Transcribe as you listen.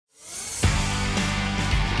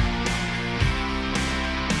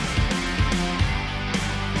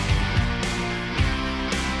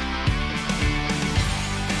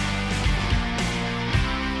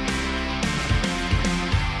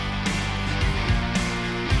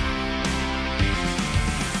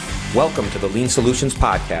Welcome to the Lean Solutions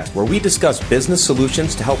Podcast, where we discuss business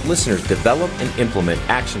solutions to help listeners develop and implement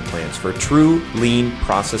action plans for true lean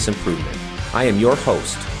process improvement. I am your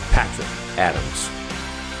host, Patrick Adams.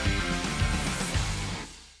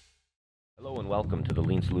 Hello and welcome to the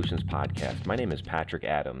Lean Solutions Podcast. My name is Patrick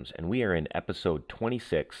Adams, and we are in episode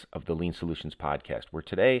 26 of the Lean Solutions Podcast, where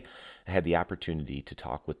today I had the opportunity to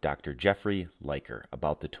talk with Dr. Jeffrey Liker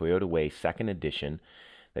about the Toyota Way second edition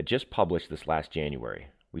that just published this last January.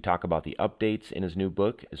 We talk about the updates in his new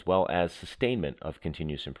book, as well as sustainment of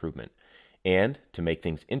continuous improvement. And to make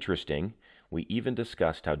things interesting, we even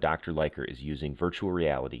discussed how Dr. Liker is using virtual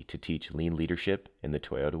reality to teach lean leadership in the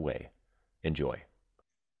Toyota Way. Enjoy.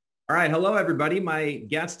 All right. Hello, everybody. My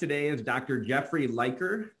guest today is Dr. Jeffrey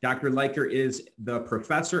Liker. Dr. Liker is the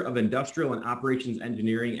professor of industrial and operations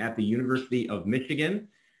engineering at the University of Michigan.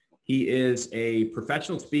 He is a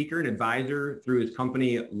professional speaker and advisor through his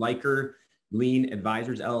company, Liker Lean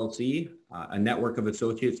Advisors, LLC, a network of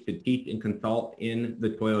associates to teach and consult in the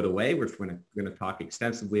Toyota Way, which we're going to talk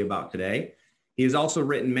extensively about today. He has also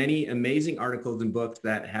written many amazing articles and books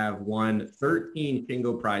that have won 13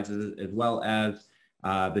 Shingo Prizes, as well as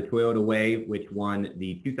the Toyota Way, which won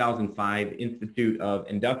the 2005 Institute of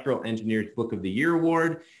Industrial Engineers Book of the Year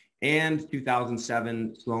Award and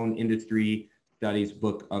 2007 Sloan Industry Studies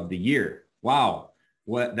Book of the Year. Wow,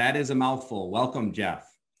 that is a mouthful. Welcome, Jeff.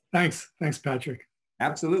 Thanks, Patrick.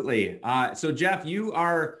 Absolutely. So Jeff, you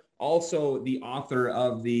are also the author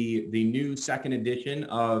of the new second edition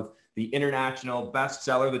of the international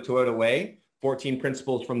bestseller, The Toyota Way, 14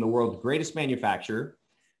 Principles from the World's Greatest Manufacturer,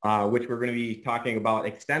 which we're going to be talking about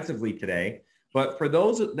extensively today. But for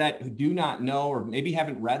those that do not know or maybe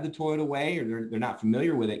haven't read The Toyota Way or they're not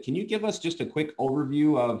familiar with it, can you give us just a quick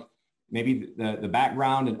overview of maybe the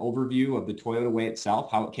background and overview of The Toyota Way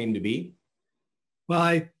itself, how it came to be? Well,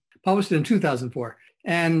 I published it in 2004,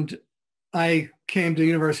 and I came to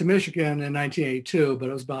University of Michigan in 1982, but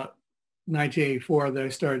it was about 1984 that I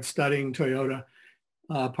started studying Toyota,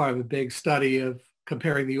 part of a big study of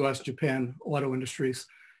comparing the US-Japan auto industries.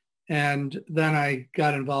 And then I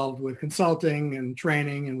got involved with consulting and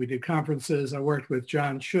training, and we did conferences. I worked with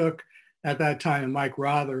John Shook at that time and Mike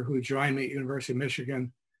Rother, who joined me at University of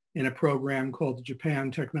Michigan in a program called the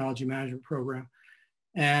Japan Technology Management Program.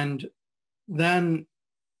 And then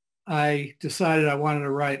I decided I wanted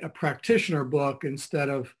to write a practitioner book instead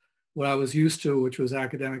of what I was used to, which was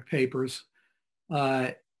academic papers.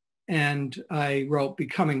 And I wrote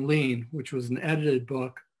Becoming Lean, which was an edited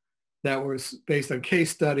book that was based on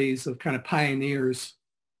case studies of kind of pioneers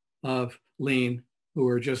of lean who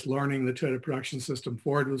were just learning the Toyota production system.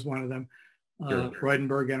 Ford was one of them,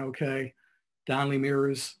 Freudenberg, NOK, Donnelly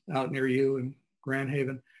Mirrors out near you in Grand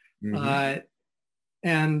Haven. Mm-hmm.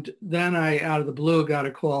 And then I, out of the blue, got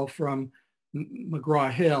a call from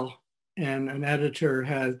McGraw-Hill, and an editor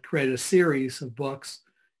had created a series of books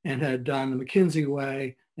and had done the McKinsey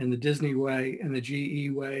Way and the Disney Way and the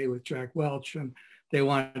GE Way with Jack Welch, and they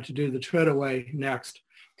wanted to do the Toyota Way next.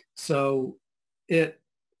 So it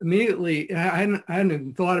immediately, I hadn't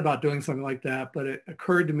even thought about doing something like that, but it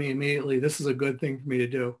occurred to me immediately, this is a good thing for me to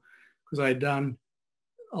do, because I had done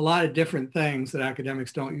a lot of different things that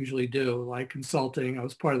academics don't usually do, like consulting. I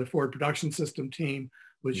was part of the Ford production system team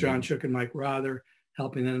with John Shook and Mike Rother,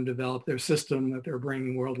 helping them develop their system that they're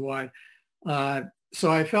bringing worldwide. So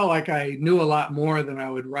I felt like I knew a lot more than I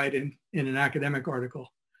would write in an academic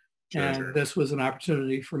article. Sure. This was an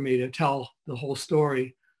opportunity for me to tell the whole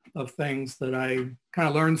story of things that I kind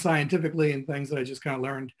of learned scientifically and things that I just kind of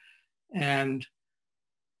learned. And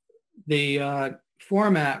the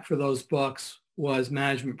format for those books was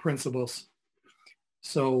management principles.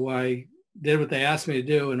 So I did what they asked me to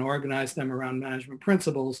do and organized them around management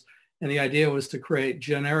principles. And the idea was to create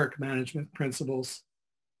generic management principles.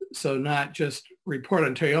 So not just report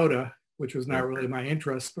on Toyota, which was not really my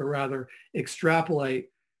interest, but rather extrapolate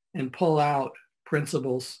and pull out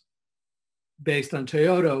principles based on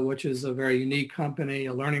Toyota, which is a very unique company,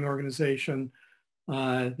 a learning organization.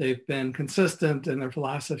 They've been consistent in their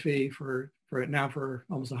philosophy for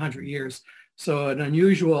almost 100 years. So an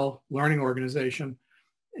unusual learning organization,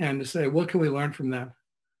 and to say, what can we learn from them?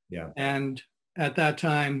 Yeah. And at that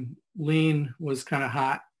time, lean was kind of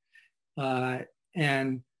hot,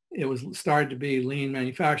 and it was started to be lean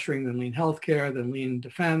manufacturing, then lean healthcare, then lean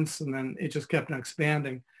defense, and then it just kept on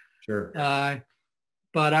expanding. Sure.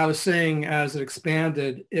 But I was seeing as it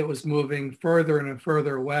expanded, it was moving further and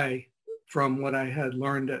further away from what I had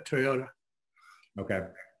learned at Toyota. Okay.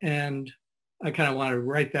 And I kind of wanted to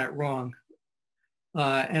right that wrong.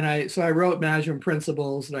 So I wrote management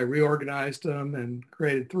principles and I reorganized them and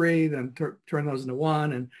created 3, then turned those into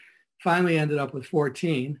 1, and finally ended up with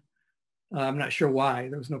 14. I'm not sure why.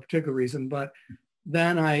 There was no particular reason, but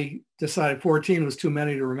then I decided 14 was too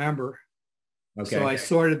many to remember. Okay. So I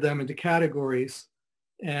sorted them into categories,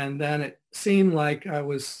 and then it seemed like I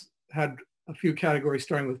had a few categories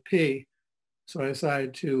starting with P. So I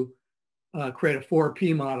decided to create a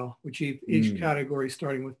 4P model, which each category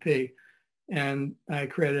starting with P. And I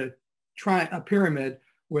created a pyramid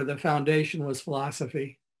where the foundation was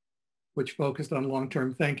philosophy, which focused on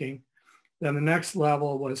long-term thinking. Then the next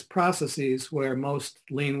level was processes, where most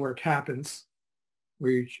lean work happens,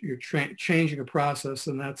 where you're changing a process,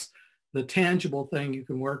 and that's the tangible thing you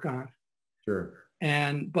can work on. Sure.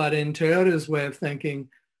 But in Toyota's way of thinking,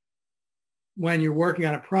 when you're working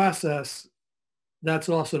on a process, that's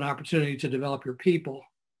also an opportunity to develop your people.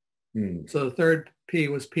 So the third P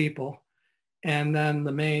was people. And then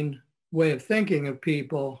the main way of thinking of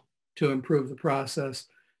people to improve the process,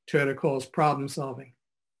 Toyota calls problem solving.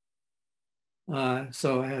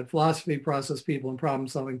 So I had philosophy, process, people, and problem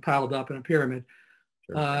solving piled up in a pyramid.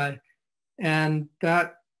 Sure. And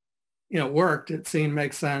that, worked. It seemed to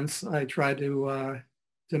make sense. I tried to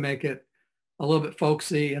make it a little bit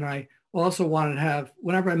folksy. And I also wanted to have,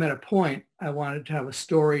 whenever I made a point, I wanted to have a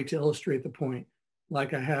story to illustrate the point,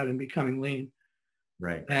 like I had in Becoming Lean.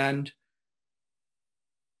 Right. And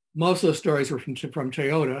most of those stories were from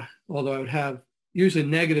Toyota, although I would have usually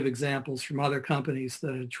negative examples from other companies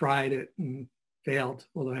that had tried it and failed,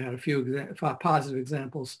 although I had a few positive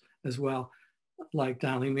examples as well, like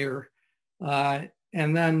Donnelly Mirror. And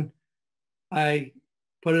then I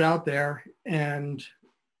put it out there, and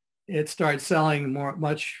it started selling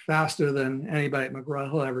much faster than anybody at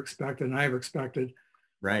McGraw-Hill ever expected, and I ever expected.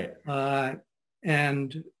 Right.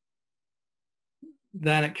 And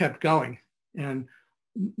then it kept going. And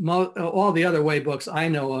all the other way books I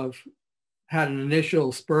know of had an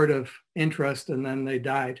initial spurt of interest, and then they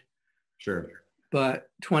died. Sure. But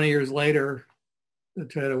 20 years later, the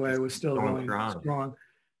Toyota Way was still going strong.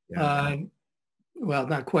 Yeah. Well,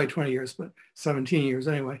 not quite 20 years, but 17 years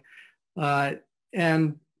anyway.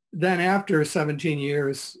 And then after 17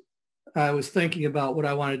 years, I was thinking about what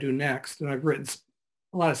I want to do next. And I've written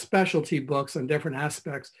a lot of specialty books on different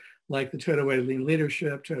aspects, like the Toyota Way Lean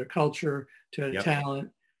Leadership, Toyota Culture, Toyota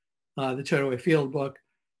Talent, the Toyota Way Field Book.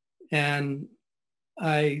 And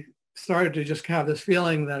I started to just have this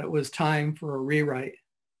feeling that it was time for a rewrite.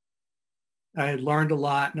 I had learned a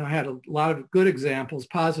lot, and I had a lot of good examples,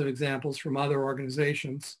 positive examples from other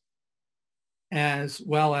organizations, as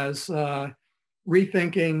well as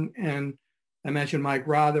rethinking. And I mentioned Mike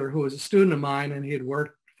Rother, who was a student of mine, and he had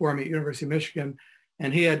worked for me at University of Michigan,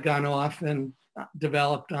 and he had gone off and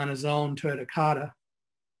developed on his own Toyota Kata.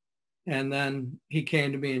 And then he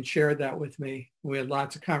came to me and shared that with me. We had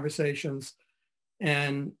lots of conversations,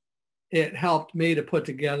 and it helped me to put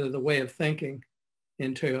together the way of thinking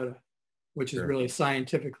in Toyota, which is really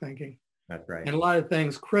scientific thinking. That's right. And a lot of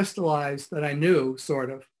things crystallized that I knew, sort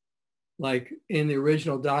of, like in the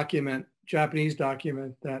original document, Japanese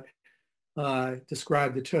document that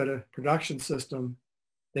described the Toyota production system.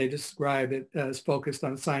 They describe it as focused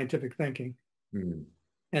on scientific thinking. And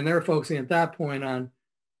they're focusing at that point on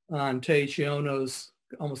Taiichi Ohno's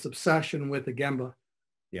almost obsession with the Gemba.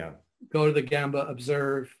 Yeah. Go to the Gemba,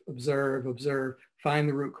 observe, observe, observe, find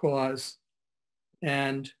the root cause,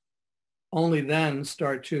 and only then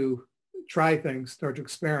start to try things, start to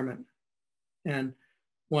experiment. And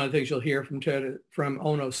one of the things you'll hear from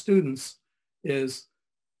Ohno students is,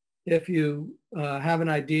 if you have an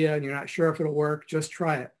idea and you're not sure if it'll work, just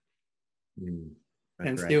try it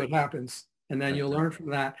and see what happens. And then you'll learn from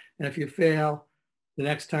that. And if you fail, the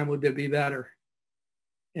next time will be better.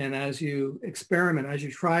 And as you experiment, as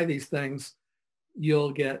you try these things,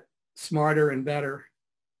 you'll get smarter and better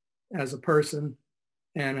as a person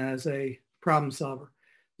and as a problem solver.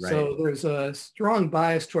 Right. So there's a strong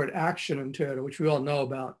bias toward action in Toyota, which we all know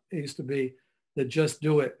about. It used to be the just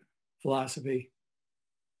do it philosophy.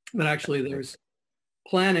 But actually there's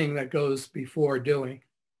planning that goes before doing.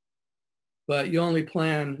 But you only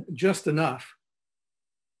plan just enough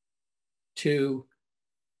to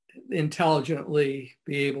intelligently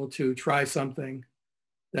be able to try something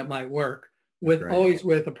that might work, with always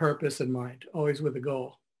with a purpose in mind, always with a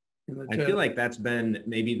goal. I feel like that's been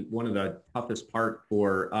maybe one of the toughest part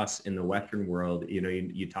for us in the Western world.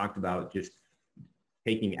 You talked about just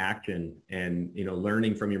taking action and,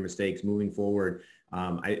 learning from your mistakes, moving forward.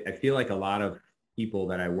 I feel like a lot of people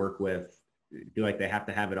that I work with feel like they have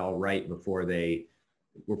to have it all right before they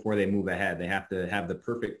move ahead. They have to have the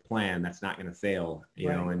perfect plan that's not going to fail, you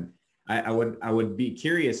know, and I would be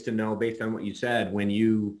curious to know, based on what you said, when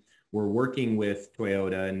you we're working with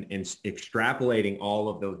Toyota and extrapolating all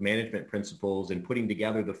of those management principles and putting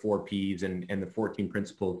together the 4Ps and the 14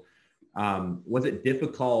 principles. Was it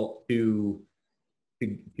difficult to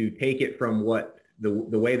take it from what the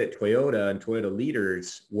way that Toyota and Toyota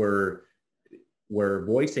leaders were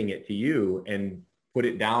voicing it to you and put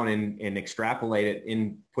it down and extrapolate it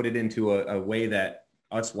and put it into a way that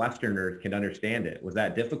us Westerners can understand it? Was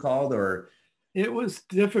that difficult, or? It was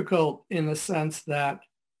difficult in the sense that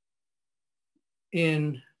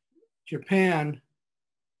in Japan,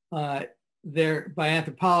 by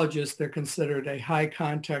anthropologists, they're considered a high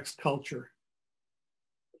context culture.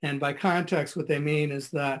 And by context, what they mean is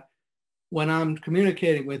that when I'm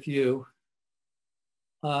communicating with you,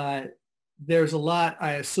 there's a lot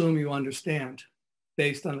I assume you understand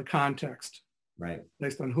based on the context, right?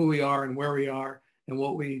 Based on who we are and where we are and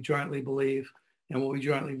what we jointly believe and what we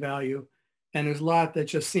jointly value. And there's a lot that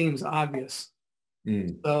just seems obvious.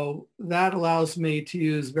 So that allows me to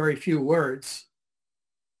use very few words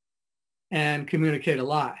and communicate a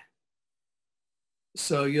lot.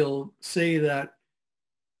 So you'll see that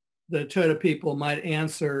the Toyota people might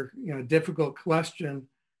answer, a difficult question,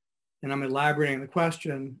 and I'm elaborating the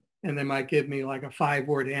question, and they might give me like a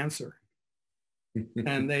 5-word answer.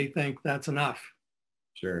 And they think that's enough.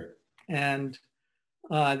 Sure. And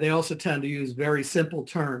they also tend to use very simple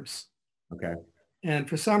terms. Okay. And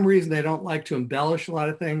for some reason, they don't like to embellish a lot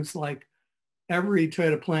of things. Like every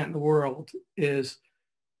Toyota plant in the world is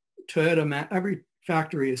Toyota, every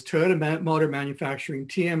factory is Toyota Motor Manufacturing,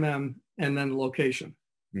 TMM, and then the location,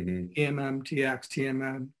 TMM, TX,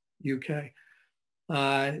 TMM, UK.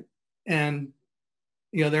 And,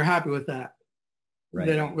 they're happy with that. Right.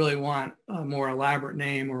 They don't really want a more elaborate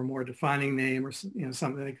name or a more defining name or,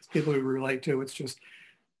 something that people would relate to. It's just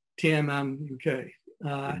TMM, UK.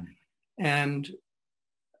 And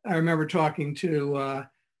I remember talking to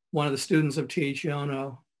one of the students of TH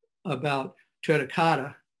Yono about Toyota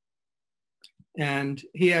Kata. And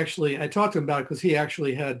I talked to him about it because he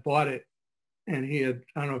actually had bought it. And I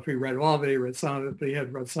don't know if he read all of it, he read some of it, but he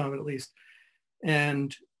had read some of it at least.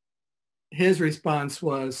 And his response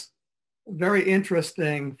was, very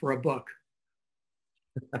interesting for a book.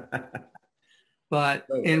 But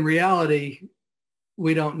in reality,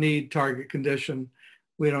 we don't need target condition.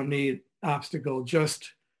 We don't need obstacle,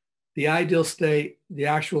 just the ideal state, the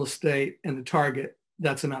actual state, and the target.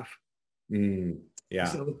 That's enough. Yeah.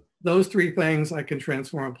 So those 3 things I can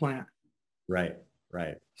transform a plant. Right.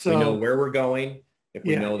 So we know where we're going. If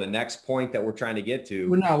we know the next point that we're trying to get to.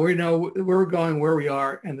 We know where we're going, where we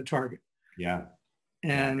are, and the target. Yeah.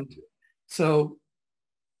 And so,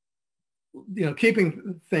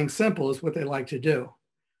 keeping things simple is what they like to do,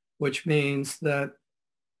 which means that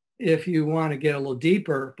if you want to get a little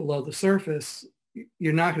deeper below the surface,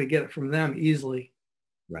 you're not going to get it from them easily.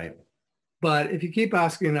 Right. But if you keep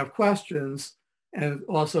asking enough questions, and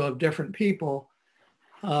also of different people,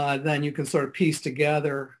 then you can sort of piece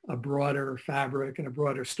together a broader fabric and a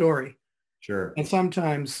broader story. Sure. And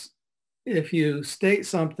sometimes if you state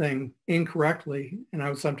something incorrectly, and I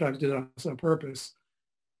would sometimes do that on some purpose,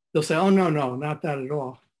 they'll say, oh, no, not that at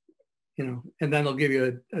all. And then they'll give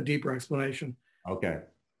you a deeper explanation. Okay.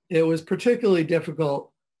 It was particularly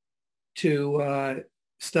difficult to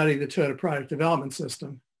study the Toyota product development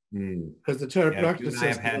system because the Toyota production system.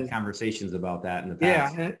 I have had conversations about that in the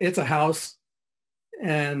past. Yeah, it's a house,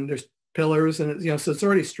 and there's pillars, and so it's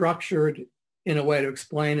already structured in a way to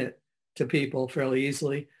explain it to people fairly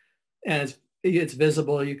easily, and it's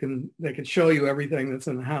visible. They can show you everything that's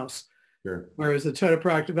in the house. Sure. Whereas the Toyota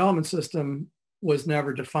product development system was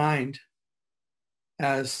never defined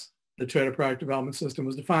as the Toyota product development system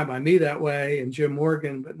was defined by me that way and Jim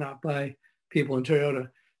Morgan, but not by people in Toyota.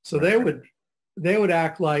 So they would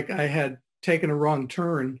act like I had taken a wrong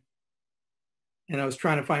turn and I was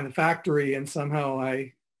trying to find the factory, and somehow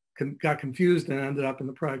I got confused and ended up in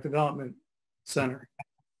the product development center.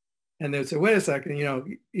 And they'd say, wait a second,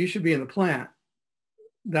 you should be in the plant.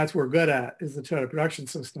 That's what we're good at, is the Toyota production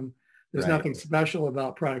system. There's nothing special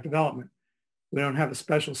about product development. We don't have a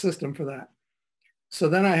special system for that. So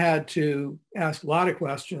then I had to ask a lot of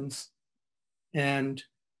questions. And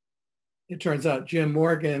it turns out Jim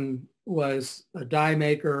Morgan was a die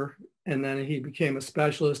maker, and then he became a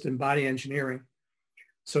specialist in body engineering.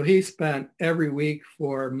 So he spent every week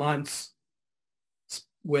for months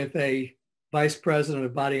with a vice president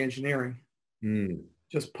of body engineering,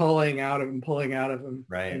 just pulling out of him.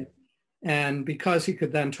 Right. And because he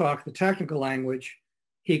could then talk the technical language,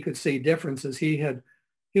 he could see differences. He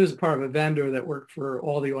was a part of a vendor that worked for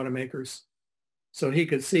all the automakers. So he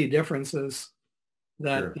could see differences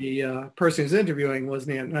that the person who's interviewing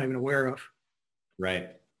wasn't not even aware of. Right.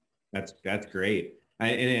 That's great.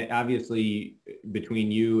 And obviously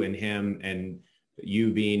between you and him and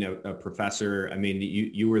you being a professor, I mean,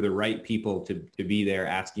 you were the right people to be there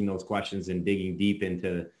asking those questions and digging deep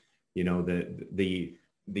into, you know, the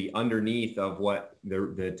underneath of what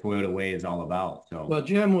the Toyota Way is all about. So, well,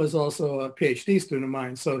 Jim was also a PhD student of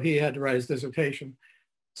mine, so he had to write his dissertation.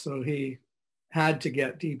 So he had to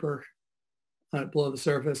get deeper below the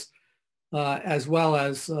surface, as well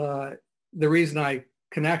as the reason I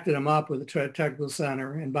connected him up with the Toyota Technical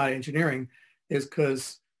Center and bioengineering is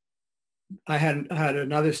because I had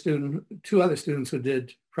another student, two other students who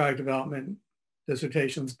did product development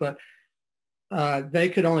dissertations, but they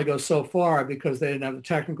could only go so far because they didn't have the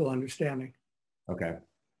technical understanding. okay.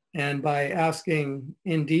 And by asking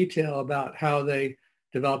in detail about how they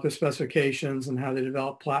develop their specifications and how they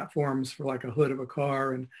develop platforms for like a hood of a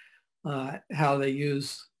car and how they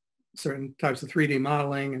use certain types of 3D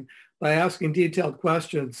modeling, and by asking detailed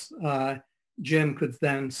questions, Jim could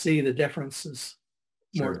then see the differences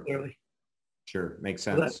more clearly. Sure, makes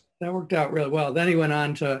sense. So that worked out really well. Then he went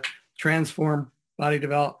on to transform body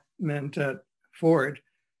development at Ford.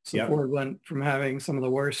 So yep. Ford went from having some of the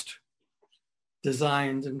worst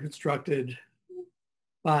designed and constructed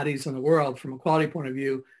bodies in the world from a quality point of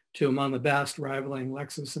view to among the best, rivaling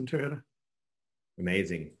Lexus and Toyota.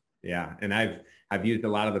 Amazing. Yeah. And I've used a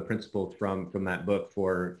lot of the principles from that book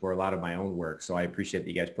for a lot of my own work. So I appreciate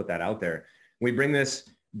that you guys put that out there. We bring this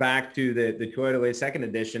back to the Toyota Way second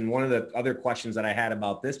edition. One of the other questions that I had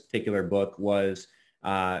about this particular book was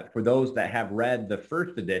for those that have read the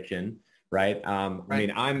first edition, right?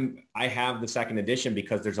 Right. I mean, I have the second edition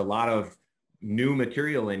because there's a lot of new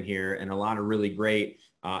material in here and a lot of really great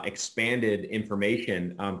expanded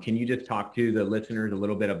information. Can you just talk to the listeners a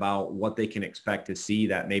little bit about what they can expect to see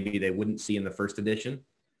that maybe they wouldn't see in the first edition?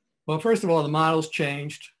 Well, first of all, the model's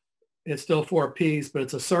changed. It's still 4 Ps, but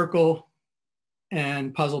it's a circle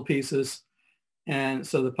and puzzle pieces. And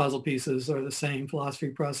so the puzzle pieces are the same: philosophy,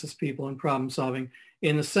 process, people, and problem solving.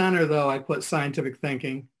 In the center, though, I put scientific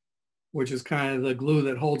thinking, which is kind of the glue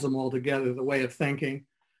that holds them all together, the way of thinking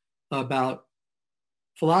about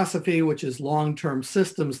philosophy, which is long-term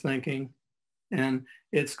systems thinking. And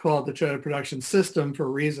it's called the Toyota Production System for a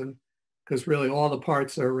reason, because really all the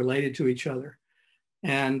parts are related to each other.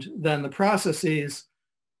 And then the processes,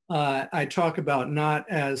 I talk about not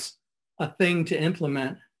as a thing to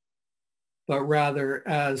implement, but rather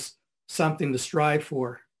as something to strive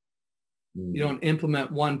for. You don't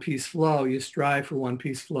implement one-piece flow, you strive for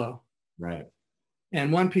one-piece flow. Right.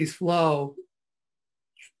 And one-piece flow,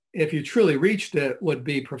 if you truly reached it, would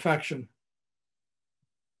be perfection.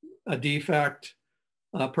 A defect,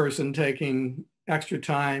 a person taking extra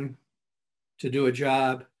time to do a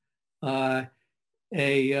job, you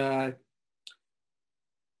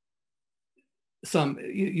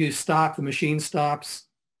stop, the machine stops.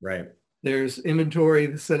 Right. There's inventory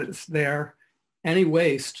that's there. Any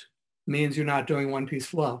waste means you're not doing one-piece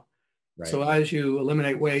flow. Right. So as you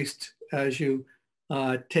eliminate waste, as you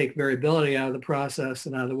take variability out of the process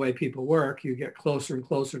and out of the way people work, you get closer and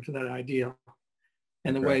closer to that ideal.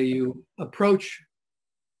 And the way you approach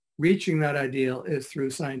reaching that ideal is through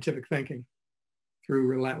scientific thinking, through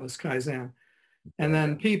relentless Kaizen. And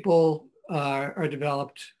then people are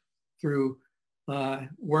developed through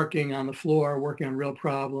working on the floor, working on real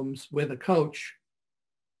problems with a coach.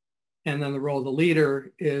 And then the role of the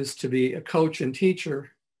leader is to be a coach and teacher,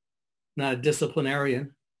 not a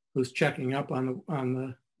disciplinarian who's checking up on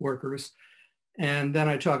the workers. And then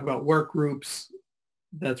I talk about work groups.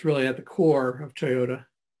 That's really at the core of Toyota,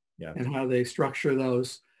 yeah, and how they structure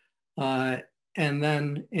those. And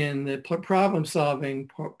then in the problem solving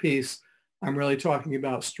piece, I'm really talking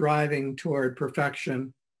about striving toward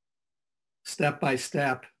perfection, step by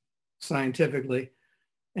step, scientifically.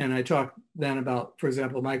 And I talk then about, for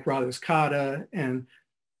example, Mike Rother's kata and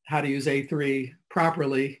how to use A3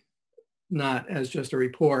 properly, not as just a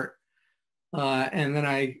report. And then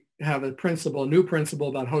I have a new principle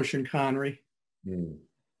about Hoshin Kanri.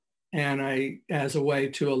 And as a way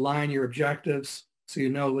to align your objectives so you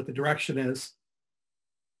know what the direction is.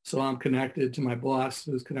 So I'm connected to my boss,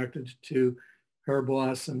 who's connected to her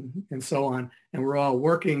boss, and so on. And we're all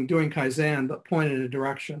working, doing Kaizen, but pointed in a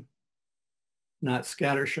direction, not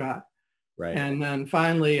scattershot. Right. And then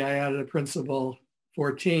finally, I added a principle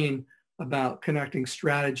 14 about connecting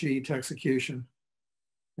strategy to execution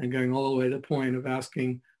and going all the way to the point of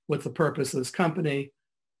asking, what's the purpose of this company?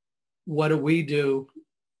 What do we do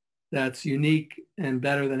that's unique and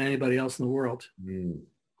better than anybody else in the world?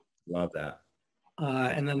 Love that.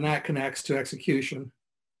 And then that connects to execution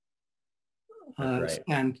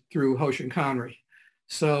and through Hoshin Kanri.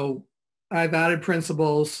 So I've added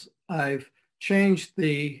principles I've changed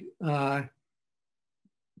the kind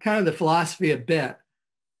of the philosophy a bit.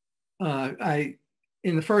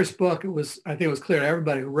 In the first book, I think it was clear to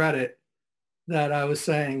everybody who read it that I was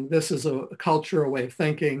saying this is a culture, a way of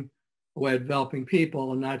thinking, a way of developing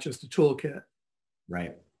people, and not just a toolkit.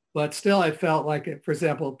 Right. But still, I felt like it, for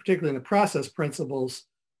example, particularly in the process principles,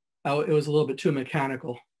 it was a little bit too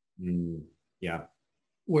mechanical. Yeah.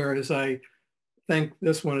 Whereas I think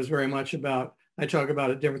this one is very much about, I talk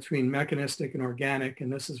about a difference between mechanistic and organic,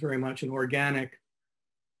 and this is very much an organic,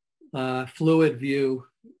 fluid view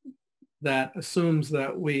that assumes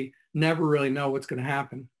that we never really know what's going to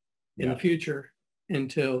happen in the future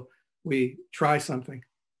until we try something.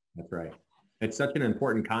 That's right. It's such an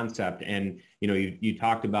important concept. And, you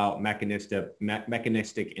talked about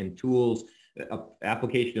mechanistic and tools,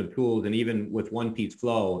 application of tools, and even with one-piece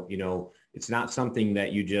flow, it's not something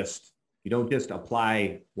that you don't just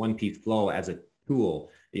apply one-piece flow as a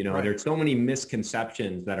tool. Right. There's so many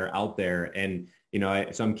misconceptions that are out there. And,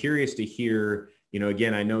 so I'm curious to hear,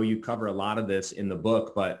 again, I know you cover a lot of this in the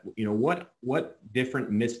book, but, what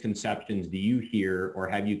different misconceptions do you hear or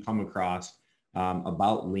have you come across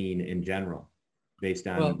about lean in general, based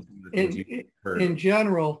on the things you've heard? In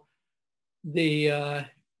general, that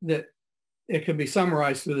it can be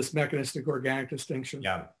summarized through this mechanistic organic distinction.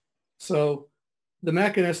 Yeah. So the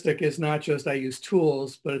mechanistic is not just I use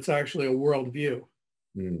tools, but it's actually a worldview.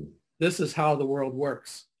 This is how the world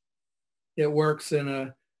works. It works in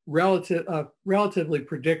a relatively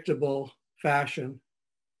predictable fashion,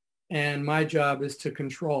 and my job is to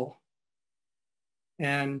control.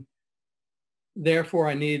 And therefore,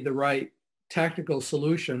 I need the right technical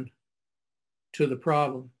solution to the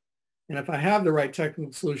problem. And if I have the right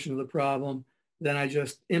technical solution to the problem, then I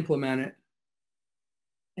just implement it.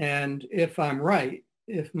 And if I'm right,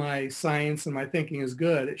 if my science and my thinking is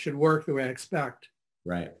good, it should work the way I expect.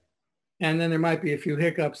 Right. And then there might be a few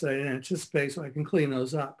hiccups that I didn't anticipate, so I can clean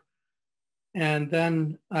those up. And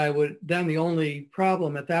then the only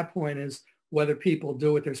problem at that point is whether people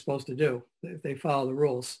do what they're supposed to do, if they follow the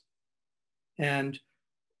rules. And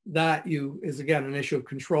that is, again, an issue of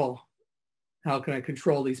control. How can I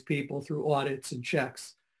control these people through audits and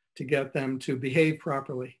checks to get them to behave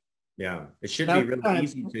properly? Yeah, it should be really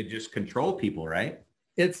easy to just control people, right?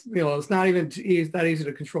 It's not even that easy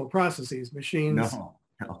to control processes. Machines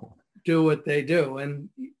do what they do, and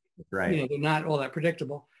right. They're not all that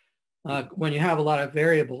predictable. When you have a lot of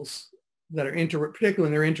variables that are particularly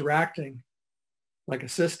when they're interacting like a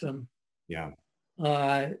system,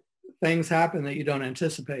 things happen that you don't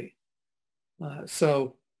anticipate.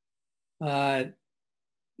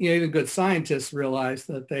 Even good scientists realize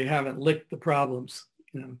that they haven't licked the problems.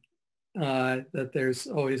 That there's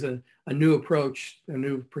always a new approach, a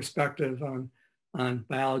new perspective on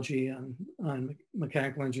biology, on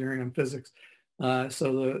mechanical engineering, on physics.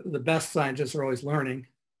 So the best scientists are always learning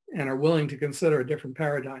and are willing to consider a different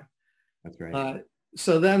paradigm. That's right.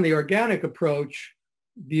 So then the organic approach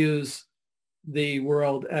views the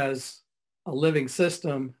world as a living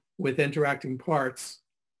system with interacting parts,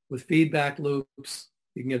 with feedback loops.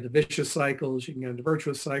 You can get the vicious cycles, you can get the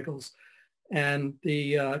virtuous cycles. And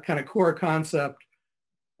the kind of core concept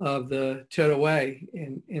of the Toyota Way,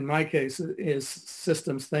 in my case, is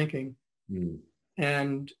systems thinking.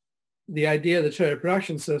 And the idea of the Toyota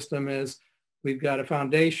production system is we've got a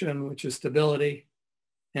foundation, which is stability,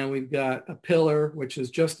 and we've got a pillar, which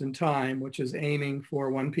is just in time, which is aiming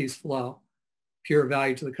for one-piece flow, pure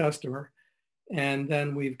value to the customer. And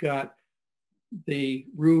then we've got the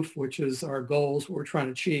roof, which is our goals, what we're trying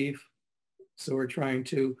to achieve. So we're trying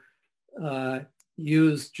to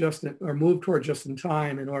move toward just in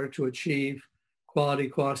time in order to achieve quality,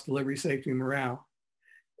 cost, delivery, safety, and morale.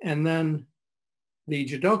 And then the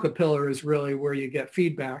Jidoka pillar is really where you get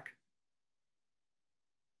feedback.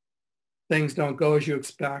 Things don't go as you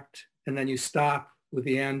expect, and then you stop with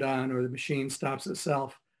the end on, or the machine stops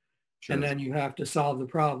itself. Sure. And then you have to solve the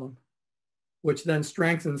problem, which then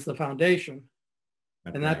strengthens the foundation.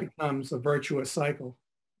 That's and that becomes a virtuous cycle.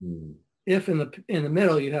 If in the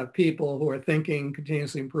middle you have people who are thinking,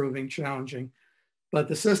 continuously improving, challenging, but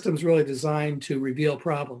the system's really designed to reveal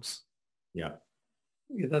problems. Yeah.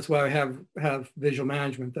 That's why I have visual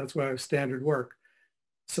management. That's why I have standard work,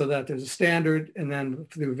 so that there's a standard, and then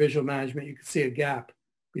through visual management you can see a gap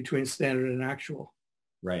between standard and actual.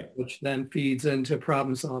 Right. Which then feeds into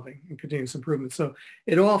problem solving and continuous improvement. So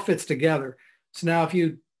it all fits together. So now if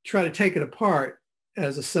you try to take it apart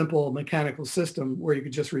as a simple mechanical system where you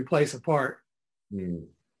could just replace a part,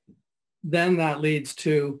 then that leads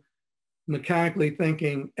to mechanically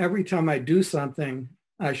thinking every time I do something,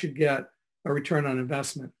 I should get a return on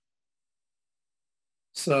investment.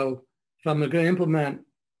 So if I'm going to implement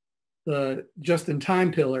the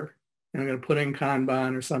just-in-time pillar, and I'm going to put in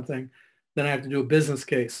Kanban or something, then I have to do a business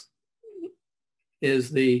case.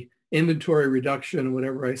 Is the inventory reduction,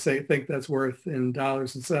 whatever I say, think that's worth in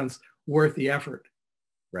dollars and cents, worth the effort?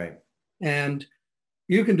 Right. And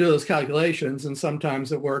you can do those calculations, and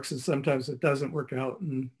sometimes it works and sometimes it doesn't work out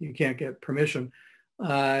and you can't get permission.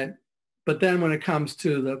 But then when it comes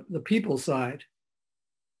to the people side,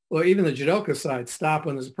 or even the Jidoka side, stop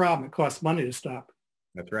when there's a problem. It costs money to stop.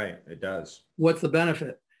 That's right. It does. What's the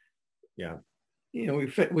benefit? Yeah.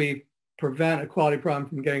 We prevent a quality problem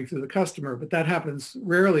from getting through the customer, but that happens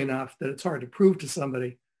rarely enough that it's hard to prove to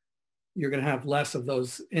somebody. You're going to have less of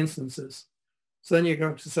those instances. So then you're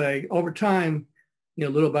going to say, over time,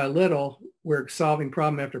 little by little, we're solving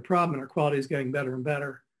problem after problem and our quality is getting better and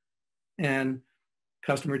better. And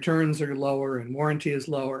customer returns are lower and warranty is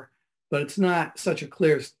lower, but it's not such a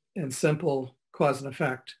clear and simple cause and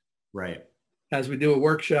effect. Right. As we do a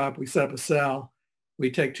workshop, we set up a cell, we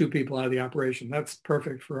take 2 people out of the operation. That's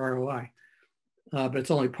perfect for ROI, but it's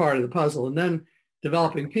only part of the puzzle. And then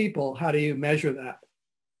developing people, how do you measure that?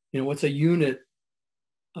 What's a unit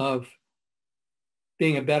of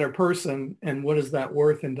being a better person, and what is that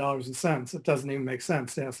worth in dollars and cents? It doesn't even make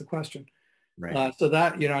sense to ask the question. Right. So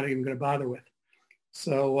that you're not even going to bother with.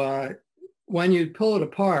 So when you pull it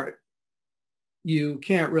apart, you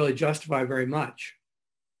can't really justify very much.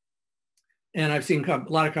 And I've seen a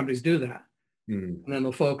lot of companies do that. And then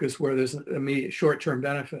they'll focus where there's an immediate short-term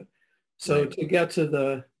benefit. So to get to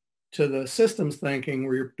the systems thinking,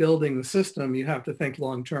 where you're building the system, you have to think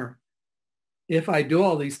long-term. If I do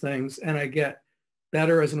all these things and I get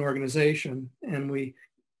better as an organization and we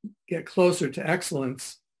get closer to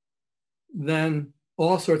excellence, then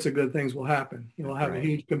all sorts of good things will happen. You'll have a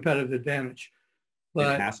huge competitive advantage.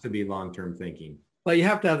 But it has to be long-term thinking. But you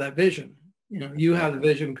have to have that vision. You have the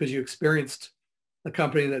vision because you experienced a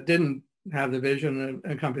company that didn't have the vision and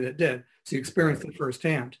a company that did. So you experienced it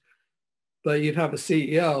firsthand. But you'd have a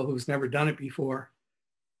CEO who's never done it before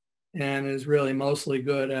and is really mostly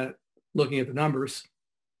good at looking at the numbers.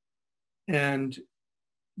 And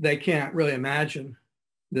they can't really imagine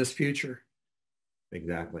this future.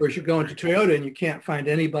 Exactly. Whereas you go into Toyota and you can't find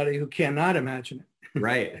anybody who cannot imagine it.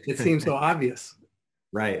 Right. It seems so obvious.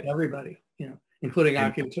 Right. Everybody, including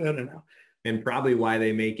Aki and Toyota now. And probably why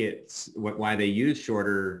they make it, why they use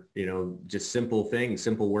shorter, just simple things,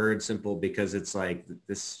 simple words, simple, because it's like,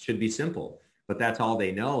 this should be simple, but that's all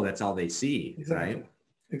they know. That's all they see. Exactly. Right?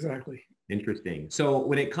 Exactly. Interesting. So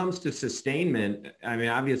when it comes to sustainment, I mean,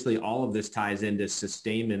 obviously all of this ties into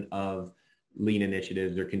sustainment of lean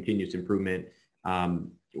initiatives or continuous improvement.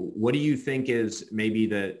 What do you think is maybe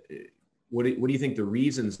what do you think the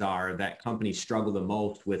reasons are that companies struggle the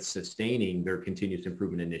most with sustaining their continuous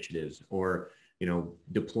improvement initiatives, or,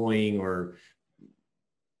 deploying or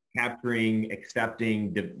capturing,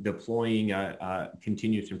 accepting, deploying a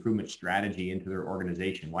continuous improvement strategy into their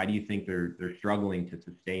organization? Why do you think they're struggling to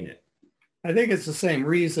sustain it? I think it's the same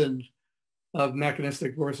reason of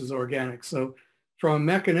mechanistic versus organic. So from a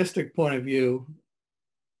mechanistic point of view,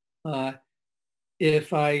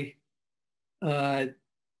 if I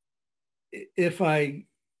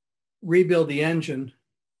rebuild the engine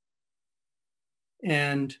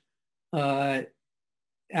and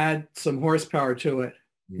add some horsepower to it,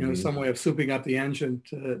 some way of souping up the engine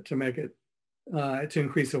to make it, to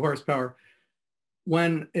increase the horsepower.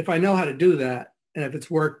 If I know how to do that, and if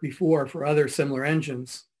it's worked before for other similar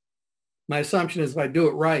engines, my assumption is if I do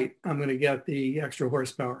it right, I'm going to get the extra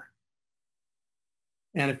horsepower.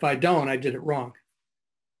 And if I don't, I did it wrong.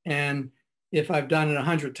 And if I've done it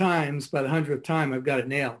 100 times, by the 100th time, I've got it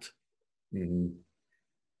nailed.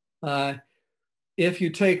 If you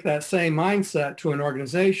take that same mindset to an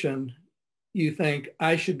organization, you think,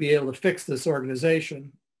 I should be able to fix this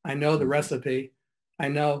organization. I know the recipe. I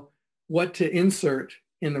know what to insert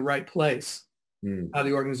in the right place, how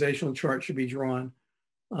the organizational chart should be drawn,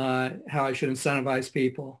 how I should incentivize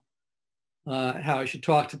people, how I should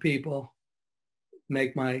talk to people,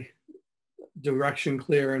 make my direction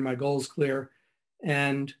clear and my goals clear.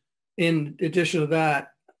 And in addition to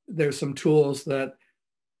that, there's some tools that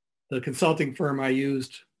the consulting firm I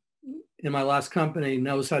used in my last company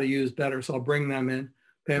knows how to use better. So I'll bring them in,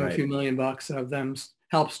 pay them a few $1,000,000, have them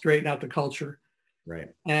help straighten out the culture. Right.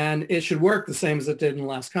 And it should work the same as it did in the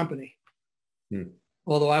last company.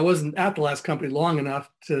 Although I wasn't at the last company long enough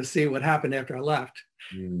to see what happened after I left.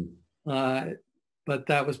 But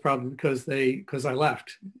that was probably because I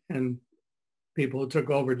left and people who took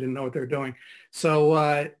over didn't know what they're doing.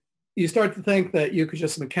 So you start to think that you could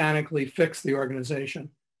just mechanically fix the organization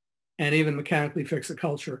and even mechanically fix the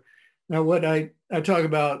culture. Now, what I talk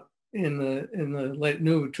about in the late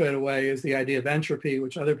new Toyota way is the idea of entropy,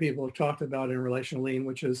 which other people have talked about in relation to lean,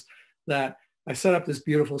 which is that I set up this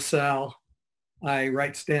beautiful cell, I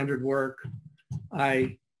write standard work,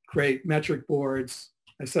 I create metric boards,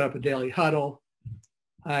 I set up a daily huddle,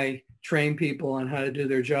 I train people on how to do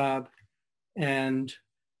their job, and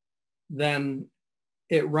then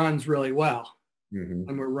it runs really well. Mm-hmm.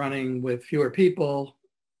 And we're running with fewer people,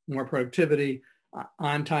 more productivity,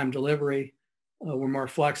 on-time delivery. We're more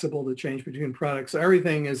flexible to change between products. So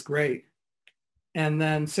everything is great. And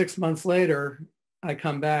then 6 months later, I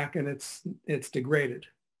come back and it's degraded.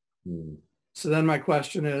 Mm. So then my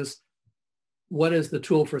question is, what is the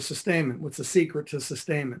tool for sustainment? What's the secret to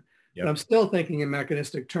sustainment? Yep. But I'm still thinking in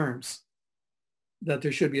mechanistic terms, that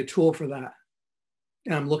there should be a tool for that.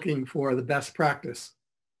 And I'm looking for the best practice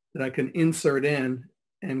that I can insert in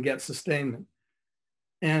and get sustainment.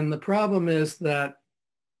 And the problem is that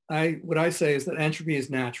what I say is that entropy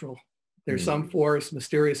is natural. There's some force,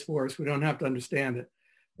 mysterious force. We don't have to understand it.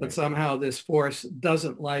 But Right. somehow this force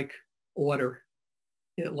doesn't like order.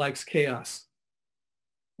 It likes chaos.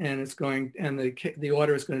 And the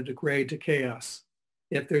order is going to degrade to chaos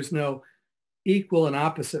if there's no equal and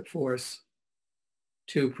opposite force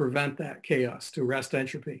to prevent that chaos, to arrest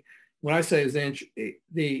entropy. What I say is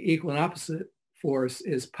the equal and opposite force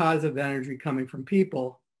is positive energy coming from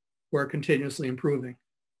people who are continuously improving.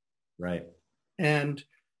 Right. And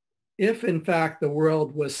if in fact the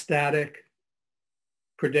world was static,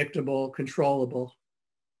 predictable, controllable,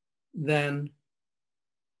 then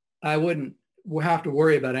I wouldn't have to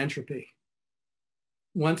worry about entropy.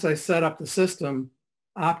 Once I set up the system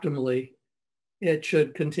optimally, it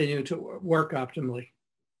should continue to work optimally.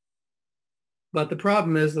 But the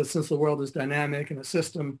problem is that since the world is dynamic and a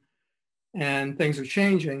system and things are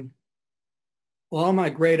changing, all my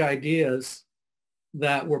great ideas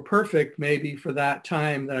that were perfect maybe for that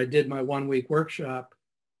time that I did my 1 week workshop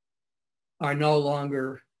are no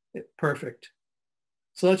longer perfect.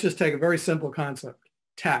 So let's just take a very simple concept,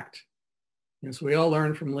 tact. And so we all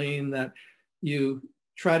learn from lean that you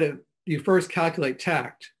first calculate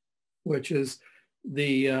tact, which is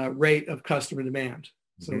the rate of customer demand.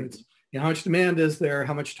 So it's how much demand is there,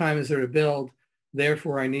 how much time is there to build,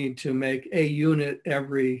 therefore I need to make a unit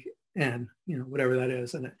every n, whatever that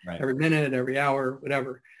is, and Right. every minute, every hour,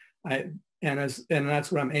 whatever. And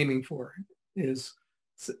that's what I'm aiming for. Is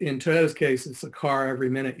in Toyota's case, it's a car every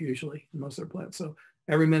minute usually in most of their plants. So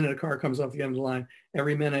every minute a car comes off the end of the line.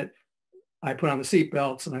 Every minute I put on the seat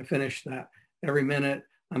belts and I finish that. Every minute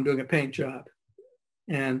I'm doing a paint job,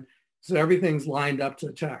 and so everything's lined up to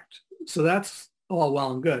the tact. So that's all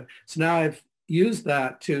well and good. So now I've used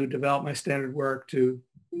that to develop my standard work, to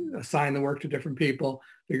assign the work to different people,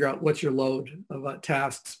 figure out what's your load of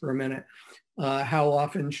tasks per minute. How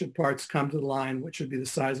often should parts come to the line? What should be the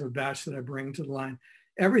size of a batch that I bring to the line?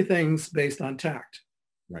 Everything's based on tact.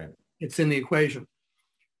 Right. It's in the equation.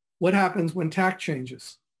 What happens when tact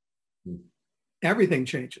changes? Everything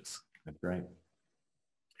changes. That's right.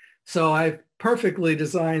 So I've perfectly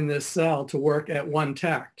designed this cell to work at one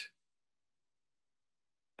tact.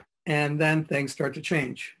 And then things start to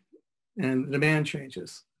change and the demand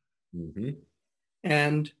changes. Mm-hmm.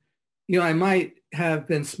 And, I might have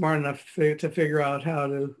been smart enough to figure out how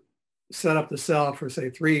to set up the cell for say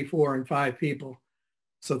 3, 4, and 5 people.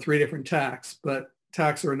 So 3 different tacts, but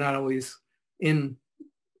tacts are not always in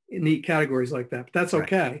neat categories like that, but that's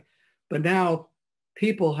okay. Right. But now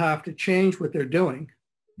people have to change what they're doing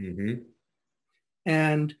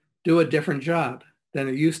and do a different job than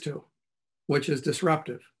they're used to, which is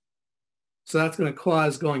disruptive. So that's going to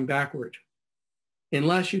cause going backward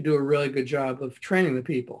unless you do a really good job of training the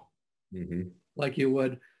people like you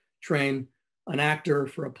would train an actor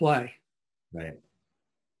for a play. Right.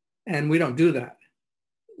 And we don't do that.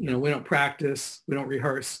 We don't practice, we don't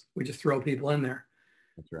rehearse, we just throw people in there.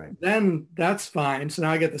 That's right. Then that's fine. So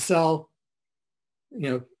now I get the cell,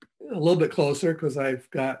 a little bit closer because I've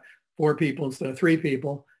got 4 people instead of 3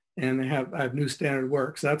 people, and I have new standard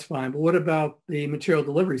work. So that's fine. But what about the material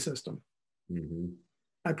delivery system?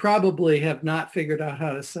 I probably have not figured out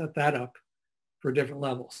how to set that up for different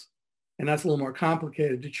levels. And that's a little more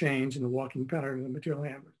complicated to change in the walking pattern of the material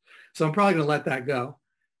handlers. So I'm probably going to let that go.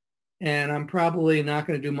 And I'm probably not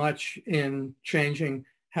going to do much in changing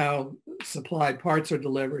how supplied parts are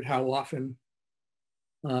delivered, how often,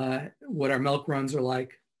 what our milk runs are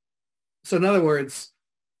like. So in other words,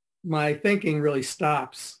 my thinking really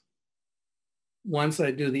stops once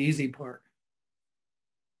I do the easy part.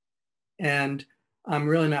 And I'm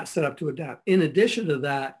really not set up to adapt. In addition to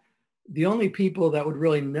that, the only people that would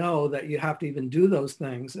really know that you have to even do those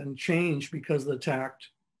things and change because of the tact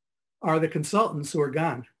are the consultants who are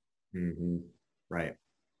gone. Mm-hmm. Right.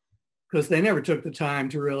 Because they never took the time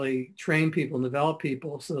to really train people and develop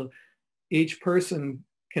people so each person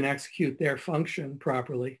can execute their function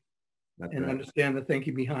properly. That's and right. Understand the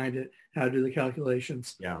thinking behind it, how to do the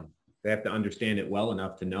calculations. Yeah, they have to understand it well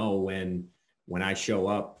enough to know when I show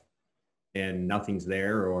up and nothing's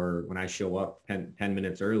there, or when I show up 10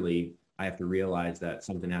 minutes early, I have to realize that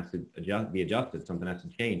something has to be adjusted, something has to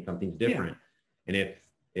change, something's different. Yeah. And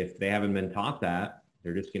if they haven't been taught that,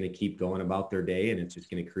 they're just going to keep going about their day, and it's just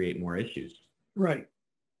going to create more issues. Right.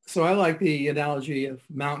 So I like the analogy of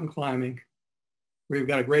mountain climbing, where you've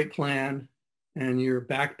got a great plan and your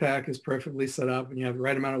backpack is perfectly set up and you have the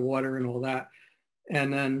right amount of water and all that.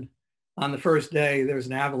 And then on the first day, there's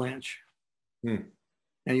an avalanche and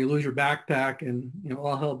you lose your backpack and, you know,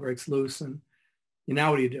 all hell breaks loose. And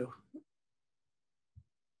now what do you do?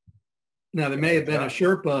 Now, there may have been a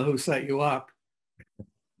Sherpa who set you up,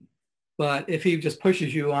 but if he just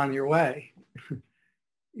pushes you on your way,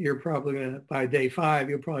 you're probably going to, by day 5,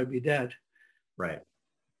 you'll probably be dead. Right.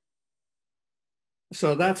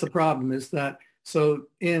 So that's the problem, is that, so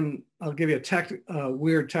I'll give you a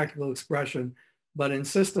weird technical expression, but in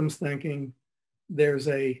systems thinking, there's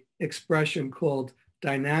a expression called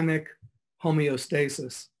dynamic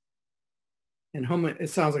homeostasis. And it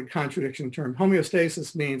sounds like a contradiction term.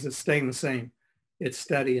 Homeostasis means it's staying the same. It's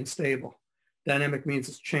steady and stable. Dynamic means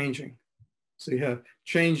it's changing. So you have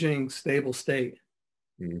changing, stable state.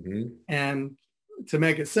 Mm-hmm. And to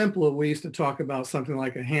make it simple, we used to talk about something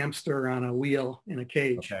like a hamster on a wheel in a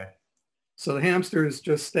cage. Okay. So the hamster is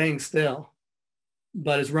just staying still,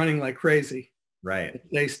 but is running like crazy. Right.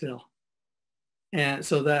 Stay still. And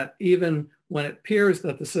so that even when it appears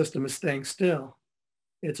that the system is staying still,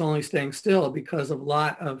 it's only staying still because of a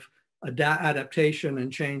lot of adaptation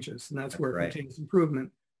and changes. And that's where continuous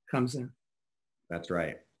improvement comes in. That's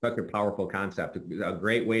right. Such a powerful concept. A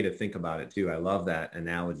great way to think about it too. I love that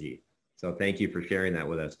analogy. So thank you for sharing that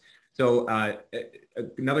with us. So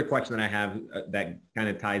another question that I have that kind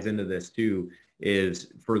of ties into this too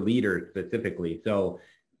is for leaders specifically. So,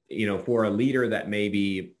 you know, for a leader that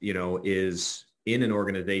maybe, you know, is in an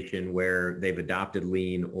organization where they've adopted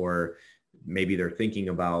lean, or maybe they're thinking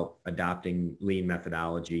about adopting lean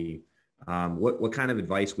methodology, what kind of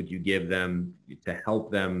advice would you give them to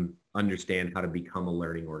help them understand how to become a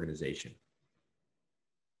learning organization?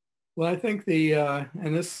 Well, I think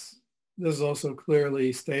and this is also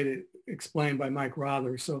clearly explained by Mike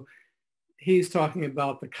Rother. So he's talking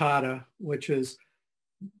about the kata, which is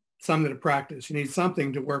something to practice. You need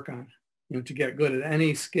something to work on. You know, to get good at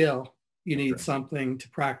any skill, you need something to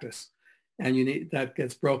practice. And that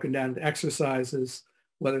gets broken down into exercises,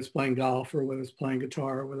 whether it's playing golf or whether it's playing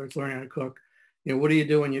guitar or whether it's learning how to cook. You know, what do you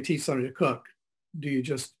do when you teach somebody to cook? Do you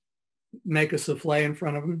just make a souffle in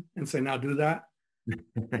front of them and say, now do that?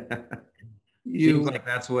 Seems like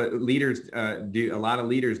that's what leaders do. A lot of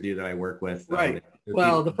leaders do that I work with. Right.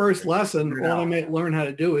 Well, the first lesson, all they may learn how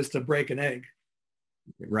to do is to break an egg.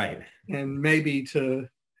 Right. And maybe to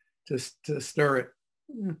stir it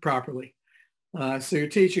properly. So you're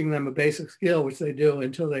teaching them a basic skill, which they do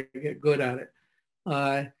until they get good at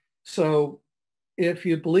it. So if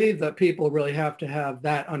you believe that people really have to have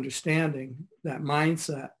that understanding, that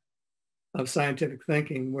mindset of scientific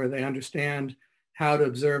thinking, where they understand how to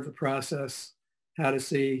observe the process, how to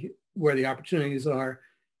see where the opportunities are,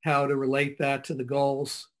 how to relate that to the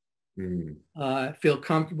goals, feel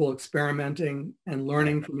comfortable experimenting and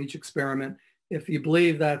learning from each experiment. If you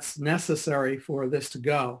believe that's necessary for this to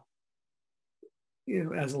go, you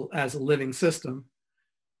know, as a living system,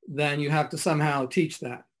 then you have to somehow teach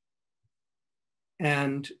that.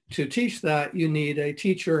 And to teach that, you need a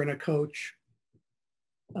teacher and a coach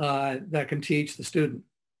that can teach the student.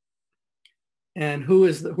 And who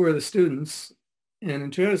are the students? And in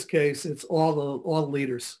Toyota's case, it's all the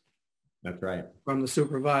leaders. That's right. From the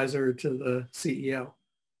supervisor to the CEO.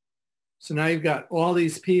 So now you've got all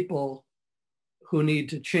these people who need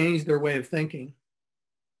to change their way of thinking,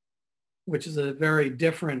 which is a very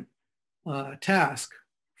different task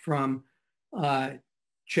from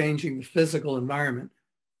changing the physical environment.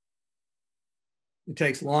 It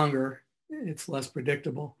takes longer. It's less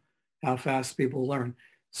predictable how fast people learn.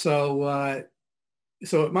 So,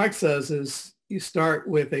 so what Mike says is you start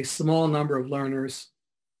with a small number of learners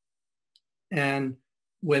and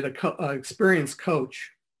with an experienced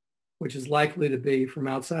coach, which is likely to be from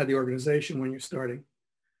outside the organization when you're starting.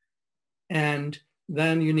 And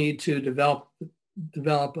then you need to develop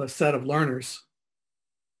a set of learners.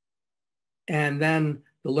 And then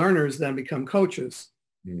the learners then become coaches.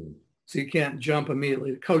 So you can't jump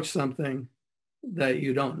immediately to coach something that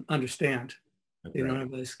you don't understand. That's They don't right.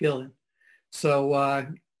 have the skill in. So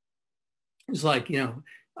it's like,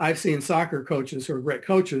 I've seen soccer coaches who are great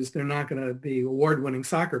coaches. They're not going to be award-winning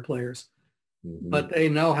soccer players, Mm-hmm. but they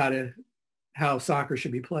know how soccer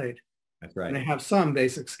should be played. That's And right. they have some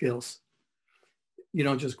basic skills. You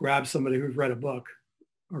don't just grab somebody who's read a book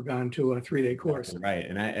or gone to a 3-day course. Right.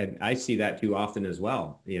 And I see that too often as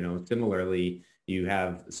well. Similarly, you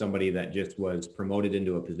have somebody that just was promoted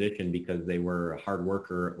into a position because they were a hard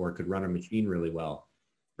worker or could run a machine really well.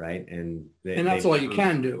 Right. And that's all you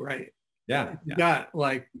can do, right? Yeah. You've got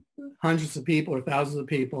like hundreds of people or thousands of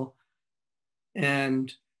people,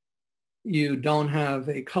 and you don't have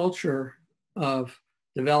a culture of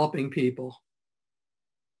developing people,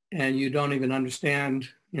 and you don't even understand,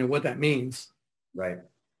 what that means. Right.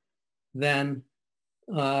 Then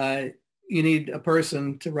you need a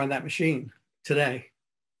person to run that machine today.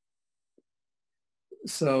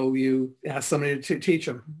 So you ask somebody to teach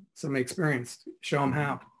them, somebody experienced, show them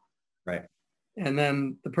how. Right. And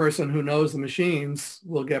then the person who knows the machines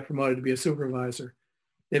will get promoted to be a supervisor.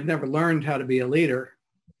 They've never learned how to be a leader.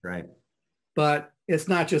 Right. But it's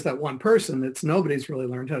not just that one person. It's nobody's really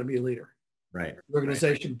learned how to be a leader. Right. The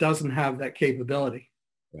organization doesn't have that capability.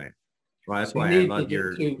 Right. Well, that's So why you I need love to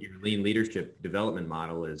your get lean leadership development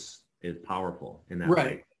model is powerful in that Right.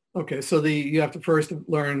 way. Okay. So you have to first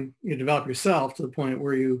learn, you develop yourself to the point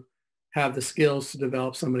where you have the skills to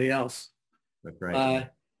develop somebody else. That's right.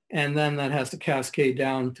 And then that has to cascade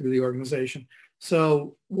down through the organization.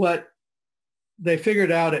 So what they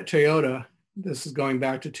figured out at Toyota, this is going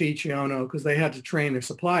back to Taiichi Ohno, because they had to train their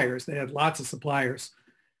suppliers. They had lots of suppliers,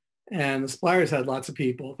 and the suppliers had lots of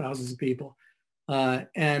people, thousands of people.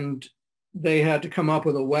 And they had to come up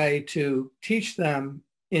with a way to teach them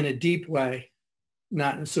in a deep way,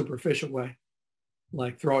 not in a superficial way,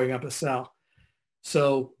 like throwing up a cell.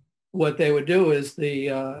 So what they would do is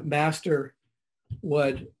the master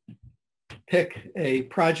would pick a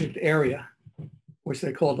project area, which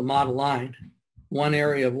they called the model line, one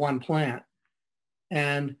area of one plant.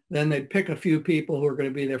 And then they'd pick a few people who are going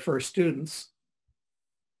to be their first students.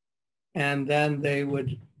 And then they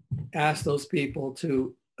would ask those people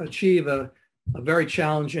to achieve a very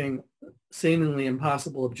challenging, seemingly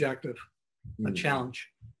impossible objective, a challenge.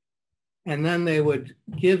 And then they would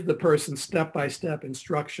give the person step-by-step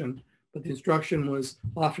instruction, but the instruction was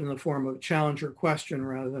often in the form of a challenge or question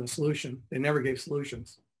rather than a solution. They never gave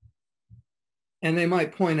solutions. And they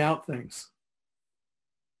might point out things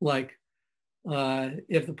like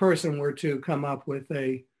if the person were to come up with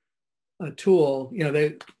a tool,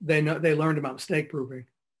 they learned about mistake proofing.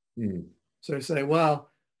 Mm. So they say, well,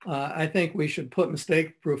 I think we should put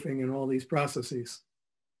mistake proofing in all these processes.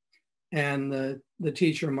 And the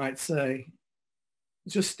teacher might say,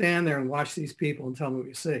 just stand there and watch these people and tell me what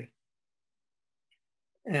you see.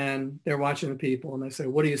 And they're watching the people and they say,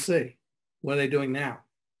 what do you see? What are they doing now?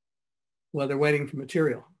 Well, they're waiting for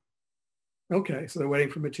material. Okay, so they're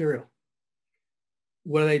waiting for material.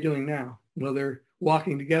 What are they doing now? Well, they're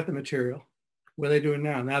walking to get the material. What are they doing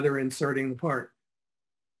now? Now they're inserting the part.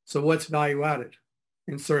 So what's value added?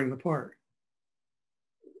 Inserting the part.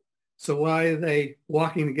 So why are they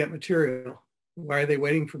walking to get material? Why are they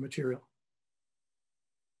waiting for material?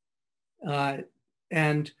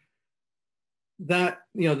 And that,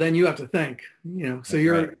 then you have to think, so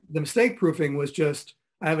the mistake proofing was just,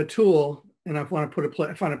 I have a tool and I want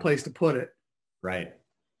to find a place to put it. Right.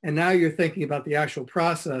 And now you're thinking about the actual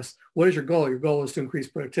process. What is your goal? Your goal is to increase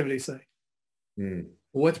productivity, say. Mm.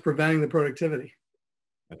 What's preventing the productivity?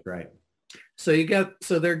 That's right. So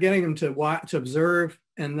they're getting them to watch, to observe,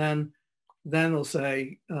 and then they'll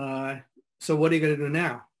say, so what are you going to do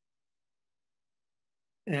now?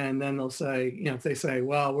 And then they'll say, if they say,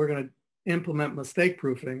 well, we're going to implement mistake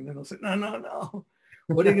proofing, then they'll say, no.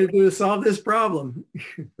 What are you going to do to solve this problem?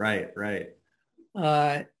 Right.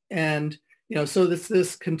 And, so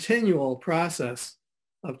this continual process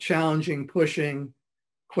of challenging, pushing,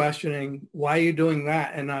 questioning, why are you doing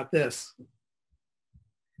that and not this?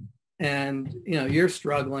 And, you're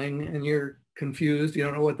struggling and you're confused. You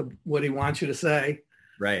don't know what he wants you to say.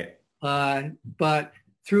 Right. But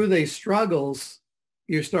through these struggles,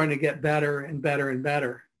 you're starting to get better and better and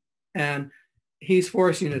better. And he's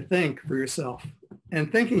forcing you to think for yourself.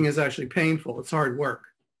 And thinking is actually painful. It's hard work.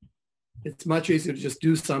 It's much easier to just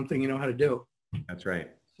do something you know how to do. That's right.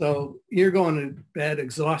 So you're going to bed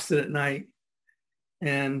exhausted at night.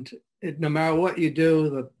 And no matter what you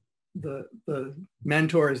do, the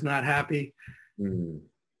mentor is not happy. Mm.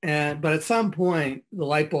 But at some point, the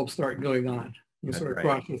light bulbs start going on. You sort of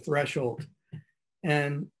cross the threshold.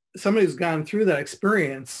 And somebody who's gone through that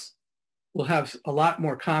experience will have a lot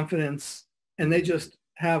more confidence, and they just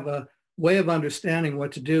have a way of understanding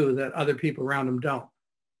what to do that other people around them don't.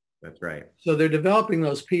 That's right. So they're developing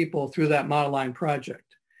those people through that model line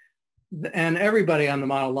project. And everybody on the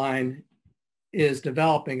model line is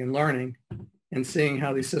developing and learning and seeing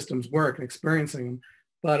how these systems work and experiencing them.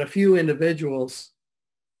 But a few individuals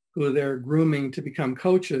who they're grooming to become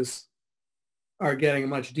coaches are getting a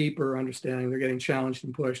much deeper understanding. They're getting challenged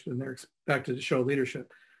and pushed, and they're expected to show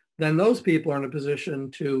leadership. Then those people are in a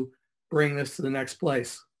position to bring this to the next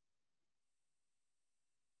place.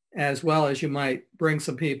 As well as you might bring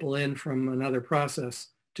some people in from another process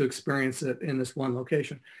to experience it in this one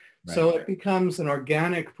location. Right. So it becomes an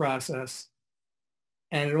organic process,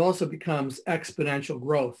 and it also becomes exponential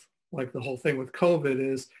growth. Like the whole thing with COVID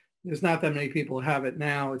is there's not that many people who have it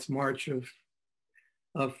now. It's March of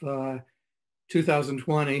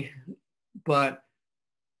 2020, but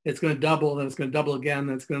it's going to double, then it's going to double again,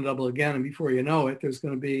 then it's going to double again. And before you know it, there's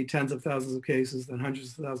going to be tens of thousands of cases, then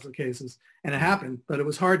hundreds of thousands of cases. And it happened, but it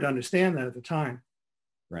was hard to understand that at the time.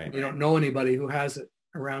 Right. You don't know anybody who has it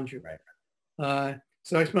around you. Right.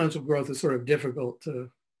 So exponential growth is sort of difficult to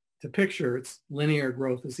picture. It's linear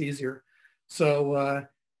growth is easier. So,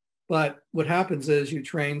 but what happens is you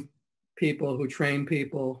train people who train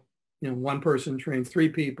people. You know, one person trains three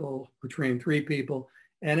people who train three people,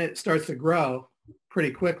 and it starts to grow pretty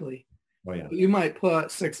quickly. Oh, yeah. You might put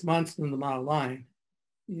 6 months in the model line.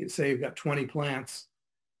 You say you've got 20 plants,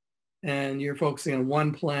 and you're focusing on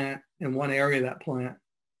one plant in one area of that plant.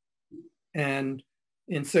 And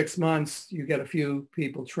in 6 months, you get a few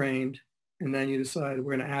people trained, and then you decide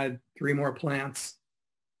we're going to add 3 more plants.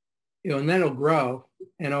 You know, and then it'll grow,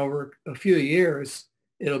 and over a few years,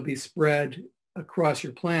 it'll be spread across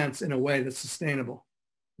your plants in a way that's sustainable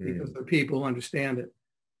because there are people who understand it.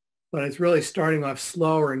 But it's really starting off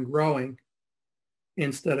slower and growing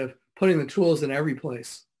instead of putting the tools in every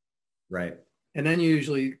place. Right. And then you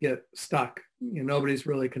usually get stuck. You know, nobody's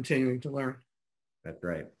really continuing to learn. That's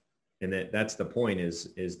right. And that's the point is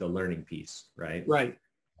the learning piece, right? Right.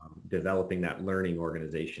 Developing that learning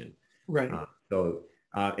organization. Right.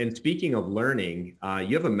 And speaking of learning,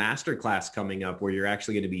 you have a master class coming up where you're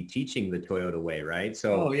actually going to be teaching the Toyota Way, right?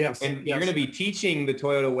 So, yes. And you're going to be teaching the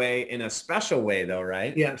Toyota Way in a special way, though,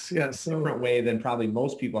 right? Yes. A different way than probably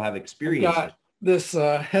most people have experienced. I've got this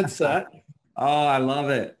headset. Oh, I love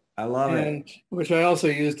it. I love it. Which I also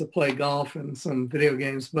use to play golf and some video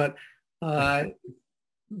games. But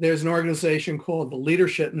there's an organization called the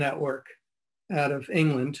Leadership Network out of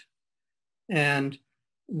England, and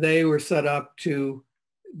they were set up to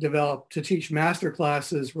teach master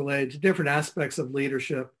classes related to different aspects of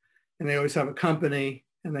leadership. And they always have a company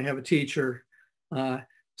and they have a teacher.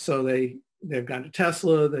 So they've gone to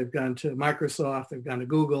Tesla, they've gone to Microsoft, they've gone to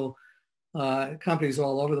Google, companies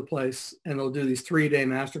all over the place, and they'll do these 3-day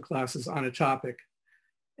master classes on a topic.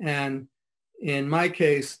 And in my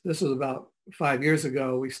case, this was about 5 years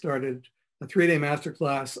ago, we started a 3-day master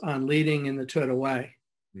class on leading in the Toyota Way.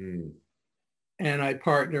 And I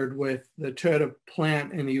partnered with the Toyota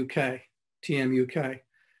plant in the UK, TM UK.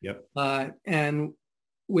 Yep. And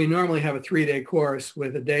we normally have a 3-day course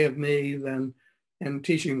with a day of me, and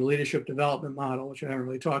teaching the leadership development model, which I haven't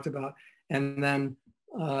really talked about, and then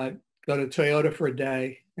go to Toyota for a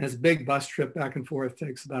day. And it's a big bus trip back and forth,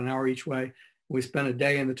 takes about an hour each way. We spend a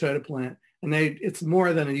day in the Toyota plant. And it's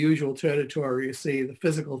more than a usual Toyota tour where you see the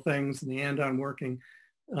physical things and the hand-on working.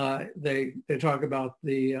 They talk about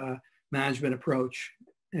the management approach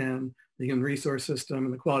and the human resource system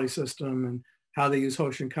and the quality system and how they use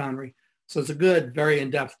Hoshin Kanri. So it's a good, very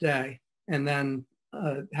in-depth day, and then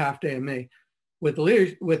a half day of me. With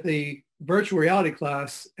the virtual reality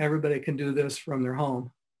class, everybody can do this from their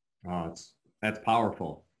home. Oh, that's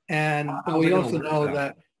powerful. And we also know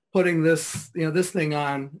that putting this thing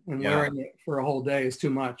on and wearing it for a whole day is too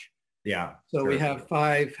much. Yeah. So we have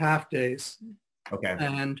 5 half days. Okay.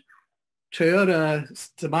 And Toyota,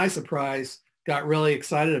 to my surprise, got really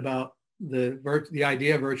excited about the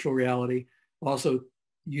idea of virtual reality, also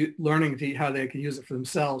learning how they can use it for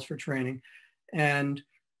themselves for training. And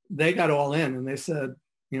they got all in, and they said,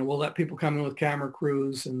 we'll let people come in with camera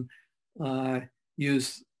crews and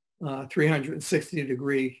use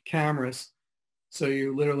 360-degree cameras. So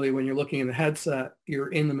you literally, when you're looking in the headset,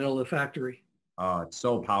 you're in the middle of the factory. Oh, it's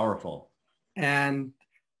so powerful. And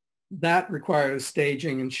that requires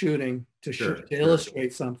staging and shooting to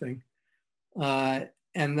illustrate something. And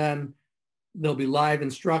then there'll be live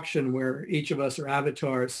instruction where each of us are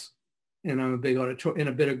avatars. And I'm in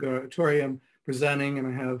a big auditorium presenting, and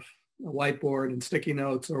I have a whiteboard and sticky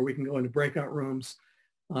notes, or we can go into breakout rooms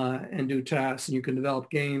and do tasks. And you can develop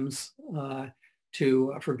games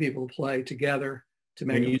for people to play together to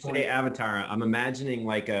make When a you point. say avatar, I'm imagining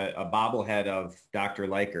like a bobblehead of Dr.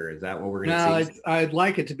 Liker. Is that what we're going No, to see? I'd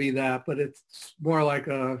like it to be that, but it's more like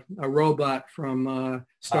a robot from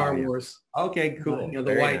Star Yeah. Wars. Okay, cool. You know,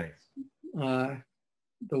 Very nice.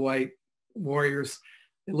 the white warriors.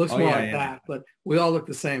 It looks Oh, more yeah, like yeah. that, but we all look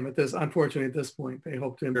the same at this. Unfortunately, at this point, they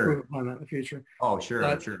hope to improve Sure. upon that in the future. Oh, sure,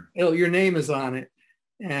 I'm But sure. your name is on it,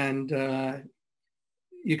 and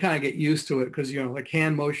you kind of get used to it because, you know, like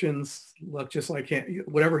hand motions look just like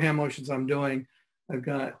whatever hand motions I'm doing. I've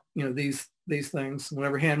got, you know, these things.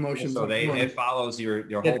 Whatever hand motions So I'm doing, it follows your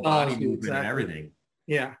it whole body follows you movement and exactly. everything.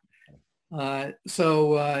 Yeah.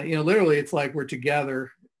 You know, literally, it's like we're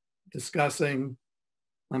together discussing.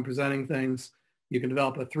 I'm presenting things. You can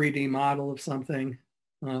develop a 3D model of something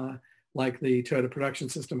like the Toyota Production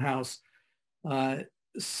System house.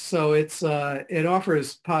 So it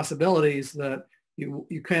offers possibilities that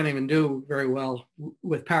you can't even do very well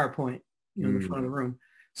with PowerPoint, you know, in the front of the room.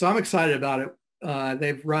 So I'm excited about it.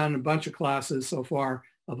 They've run a bunch of classes so far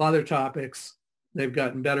of other topics. They've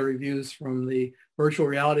gotten better reviews from the virtual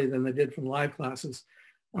reality than they did from live classes.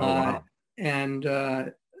 Oh, wow. And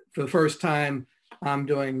for the first time, I'm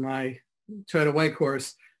doing my Toyota Way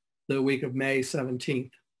course the week of May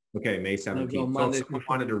 17th. Okay, May 17th. So Monday if someone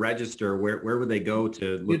wanted to register, where would they go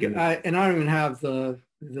to look into? And I don't even have the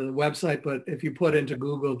website, but if you put into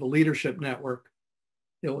Google the Leadership Network,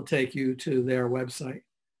 it will take you to their website.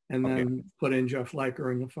 And then put in Jeff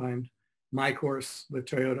Liker and you'll find my course with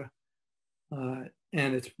Toyota. And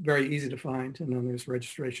it's very easy to find. And then there's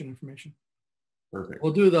registration information. Perfect.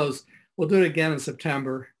 We'll do those. We'll do it again in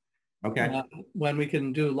September. Okay. When we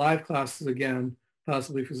can do live classes again,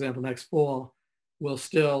 possibly, for example, next fall, we'll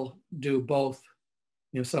still do both.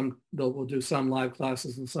 You know, we'll do some live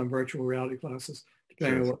classes and some virtual reality classes,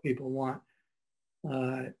 depending on what people want.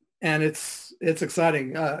 And it's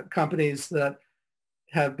exciting. Companies that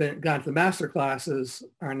have gone to the master classes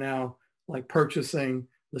are now like purchasing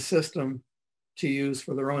the system to use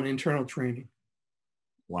for their own internal training.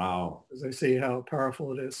 Wow. As they see how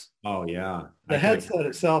powerful it is. Oh, yeah. The headset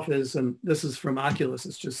itself is, and this is from Oculus,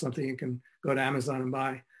 it's just something you can go to Amazon and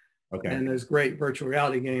buy. Okay. And there's great virtual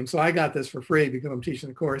reality games. So I got this for free because I'm teaching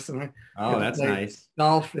a course, and that's nice.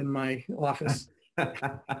 Golf in my office.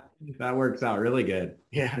 That works out really good.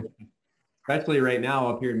 Yeah. Especially right now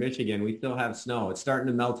up here in Michigan, we still have snow. It's starting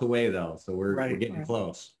to melt away though, so we're getting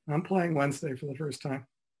close. I'm playing Wednesday for the first time.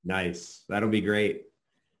 Nice. That'll be great.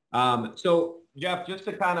 So Jeff, just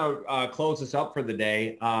to kind of close this up for the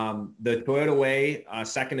day, the Toyota Way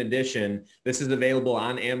second edition, this is available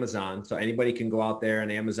on Amazon. So anybody can go out there on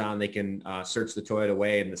Amazon, they can search the Toyota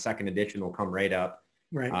Way and the second edition will come right up.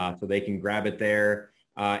 Right. So they can grab it there.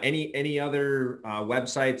 Any other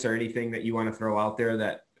websites or anything that you want to throw out there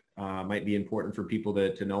that might be important for people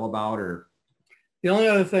to know about? Or the only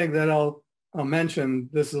other thing that I'll mention,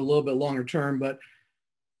 this is a little bit longer term, but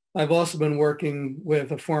I've also been working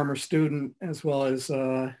with a former student as well as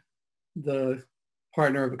the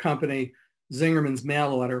partner of a company, Zingerman's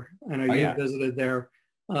Mail Order. I know you visited there,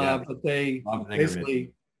 but they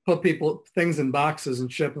basically put things in boxes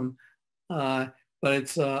and ship them. But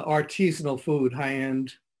it's artisanal food,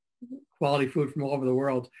 high-end quality food from all over the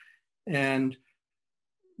world. And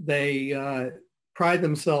they pride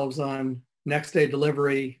themselves on next day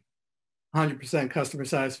delivery, 100% customer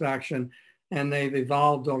satisfaction. And they've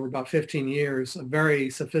evolved over about 15 years, a very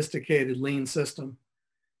sophisticated lean system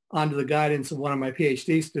under the guidance of one of my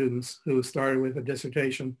PhD students who started with a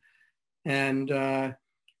dissertation. And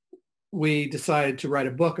we decided to write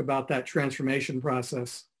a book about that transformation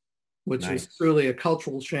process, which is truly a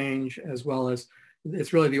cultural change, as well as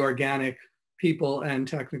it's really the organic people and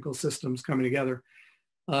technical systems coming together.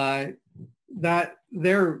 That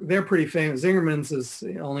they're pretty famous. Zingerman's is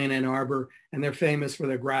only in Ann Arbor, and they're famous for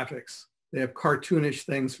their graphics. They have cartoonish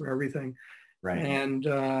things for everything. Right. And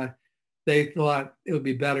they thought it would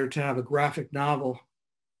be better to have a graphic novel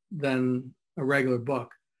than a regular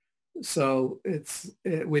book. So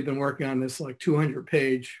we've been working on this like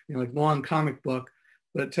 200-page, like long comic book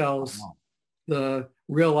that tells the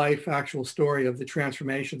real life actual story of the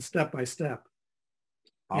transformation step by step.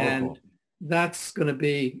 And that's going to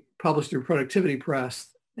be published through Productivity Press,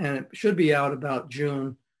 and it should be out about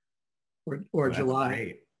June or July.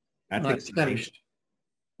 Great. That's finished.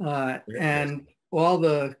 And all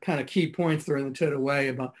the kind of key points that are in the Toyota Way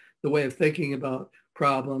about the way of thinking about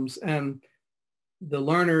problems and the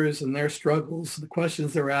learners and their struggles, the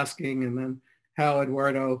questions they're asking, and then how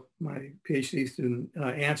Eduardo, my PhD student,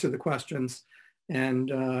 answered the questions,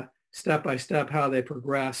 and step by step how they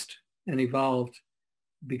progressed and evolved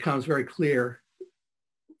becomes very clear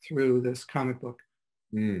through this comic book.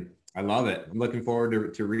 I love it. I'm looking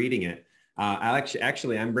forward to reading it.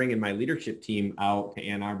 I'm bringing my leadership team out to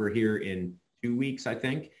Ann Arbor here in 2 weeks, I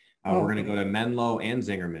think. We're going to go to Menlo and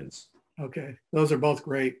Zingerman's. Okay. Those are both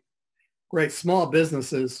great small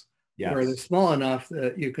businesses. Yes. Where they're small enough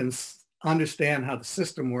that you can understand how the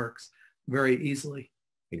system works very easily.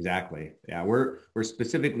 Exactly. Yeah, we're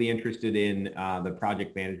specifically interested in the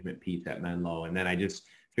project management piece at Menlo. And then I just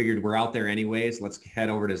figured we're out there anyways. Let's head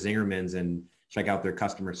over to Zingerman's and check out their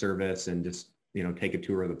customer service and just, take a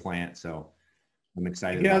tour of the plant. So I'm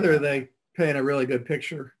excited. Together, they paint a really good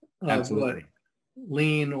picture of what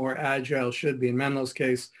lean or agile should be. In Menlo's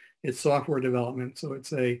case, it's software development. So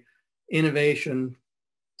it's a innovation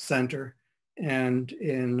center. And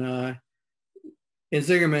in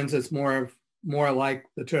Zingerman's, it's more like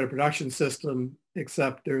the Toyota Production System,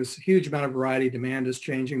 except there's a huge amount of variety. Demand is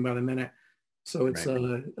changing by the minute. So it's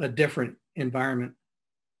a different environment.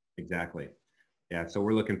 Exactly. Yeah. So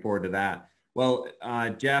we're looking forward to that. Well,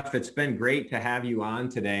 Jeff, it's been great to have you on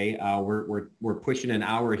today. We're pushing an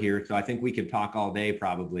hour here, so I think we could talk all day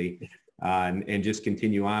probably and just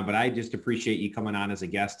continue on. But I just appreciate you coming on as a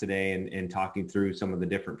guest today and talking through some of the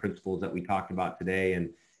different principles that we talked about today and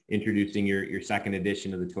introducing your second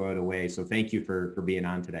edition of the Toyota Way. So thank you for being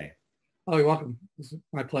on today. Oh, you're welcome. It's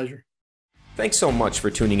my pleasure. Thanks so much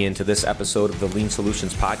for tuning in to this episode of the Lean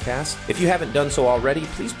Solutions Podcast. If you haven't done so already,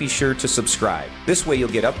 please be sure to subscribe. This way you'll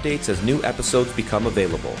get updates as new episodes become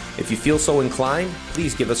available. If you feel so inclined,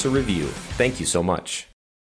 please give us a review. Thank you so much.